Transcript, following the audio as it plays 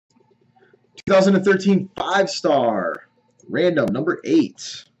2013 5-star. Random, number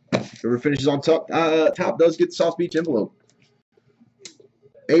 8. Whoever finishes on top does get the South Beach envelope.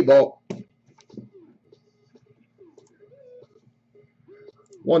 8-ball.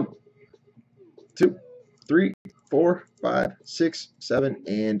 1, 2, 3, 4, 5, 6, 7,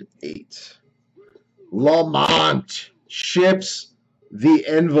 and 8. Lamont ships the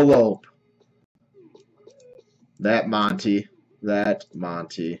envelope. That Monty. That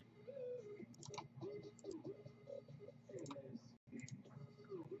Monty.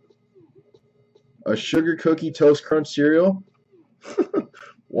 A sugar cookie toast crunch cereal.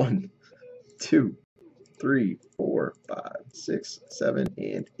 1, 2, 3, 4, 5, 6, 7,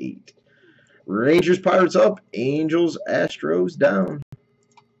 and 8. Rangers, Pirates up. Angels, Astros down.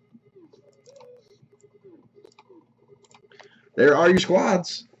 There are your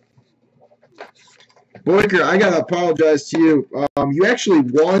squads. Boyker, I gotta apologize to you. You actually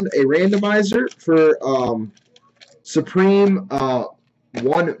won a randomizer for Supreme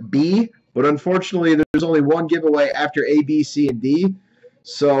 1B, but unfortunately there's only one giveaway after A, B, C, and D.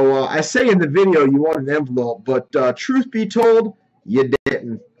 So I say in the video you won an envelope, but truth be told, you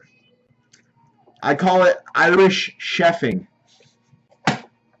didn't. I call it Irish chefing.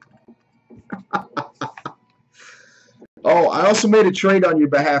 Oh, I also made a trade on your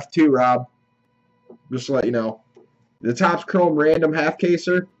behalf too, Rob. Just to let you know. The Topps Chrome Random half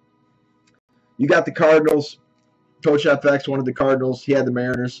caser. You got the Cardinals. Coach FX wanted the Cardinals. He had the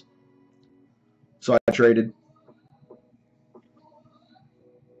Mariners. So I traded.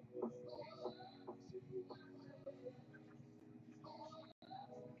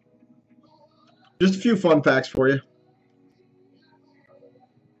 Just a few fun facts for you.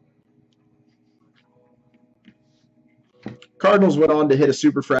 Cardinals went on to hit a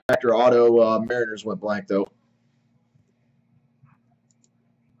superfractor auto. Mariners went blank, though.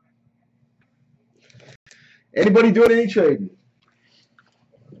 Anybody doing any trading?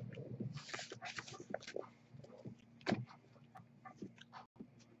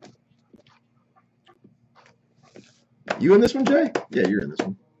 You in this one, Jay? Yeah, you're in this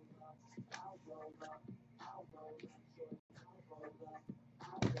one.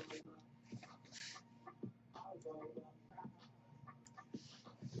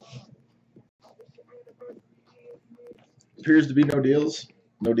 Appears to be no deals.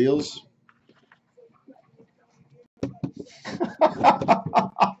 No deals.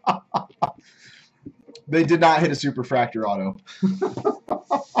 They did not hit a superfractor auto.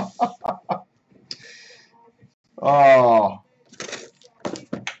 Oh.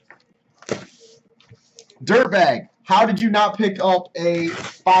 Dirtbag, how did you not pick up a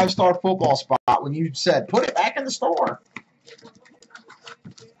 5-star football spot when you said, put it back in the store?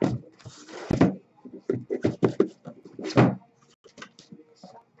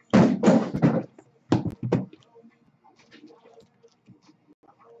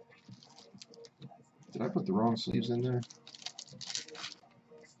 Did I put the wrong sleeves in there?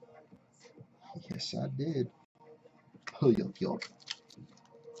 Yes, I did. Oh, yuck, yuck.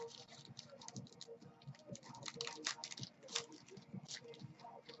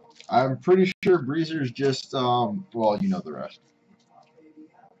 I'm pretty sure Breezer's just, well, you know the rest.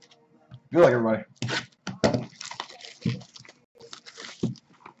 Good luck, everybody.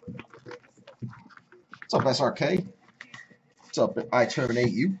 What's up, SRK? What's up, I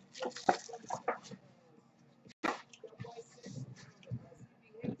Terminate You?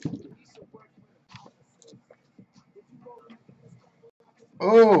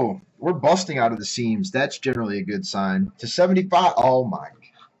 Oh, we're busting out of the seams. That's generally a good sign. To 75. Oh, my God.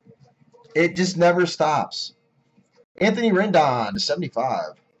 It just never stops. Anthony Rendon to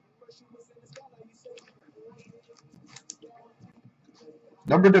 75.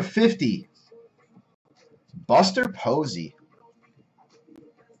 Number to 50. Buster Posey.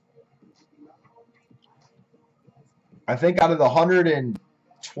 I think out of the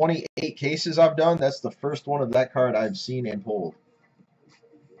 128 cases I've done, that's the first one of that card I've seen and pulled.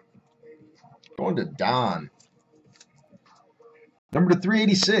 Going to Don. Number to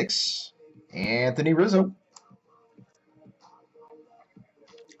 386. Anthony Rizzo.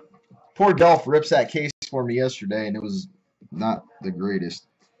 Poor Dolph rips that case for me yesterday, and it was not the greatest.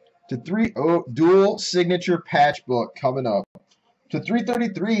 To 3-0 dual signature patch book coming up. To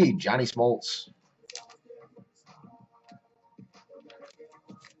 333, Johnny Smoltz.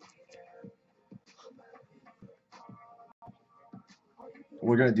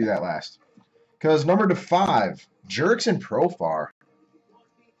 We're going to do that last. Because number to 5, Jurickson Profar.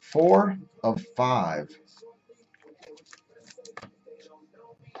 4 of 5.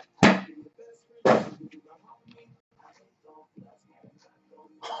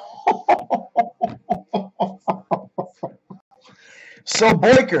 So,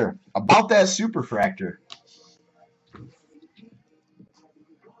 Boyker, about that Superfractor.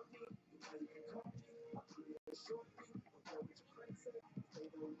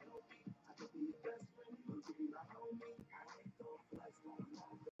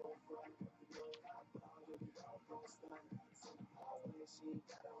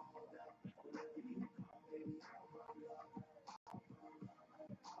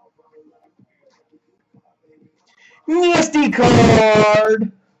 Nasty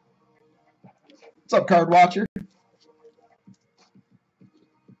card. What's up, Card Watcher?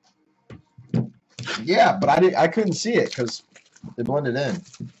 Yeah, but I couldn't see it because it blended in.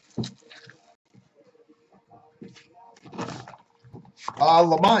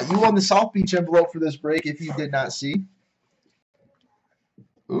 Lamont, you won the South Beach envelope for this break if you did not see.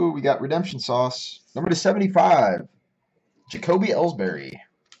 Ooh, we got Redemption Sauce. Number to 75, Jacoby Ellsbury.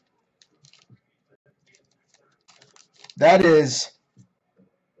 That is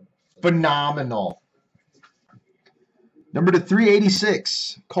phenomenal. Number to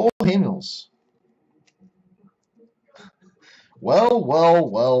 386, Cole Hamels. Well, well,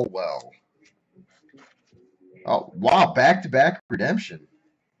 well, well. Oh, wow, back-to-back redemption.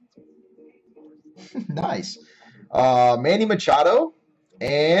 Nice. Manny Machado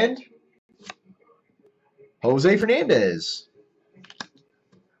and Jose Fernandez.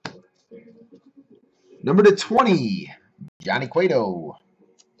 Number to 20, Johnny Cueto.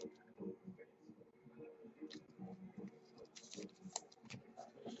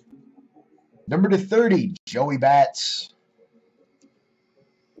 Number to 30, Joey Bats.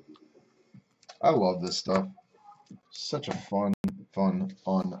 I love this stuff. Such a fun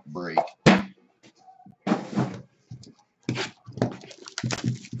break.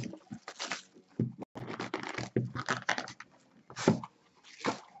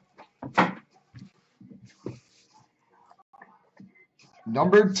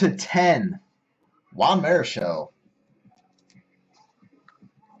 Number to 10, Juan Marichal.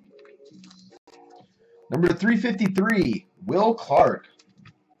 Number 353, Will Clark.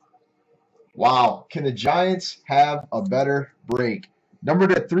 Wow, can the Giants have a better break? Number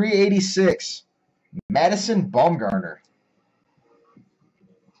to 386, Madison Bumgarner.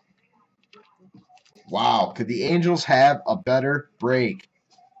 Wow, could the Angels have a better break?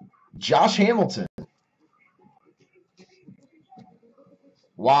 Josh Hamilton.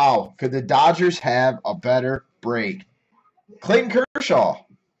 Wow, could the Dodgers have a better break? Clayton Kershaw.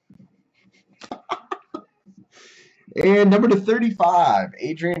 And number to 35,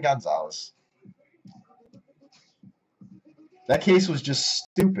 Adrian Gonzalez. That case was just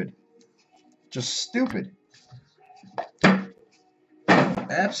stupid. Just stupid.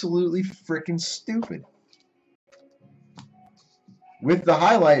 Absolutely freaking stupid. With the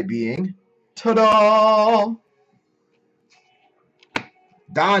highlight being, ta-da!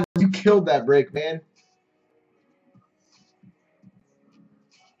 Don, you killed that break, man.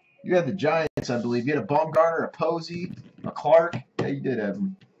 You had the Giants, I believe. You had a Bumgarner, a Posey, a Clark. Yeah, you did have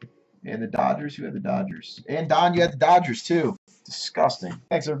them. And the Dodgers, you had the Dodgers. And Don, you had the Dodgers, too. Disgusting.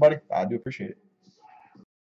 Thanks, everybody. I do appreciate it.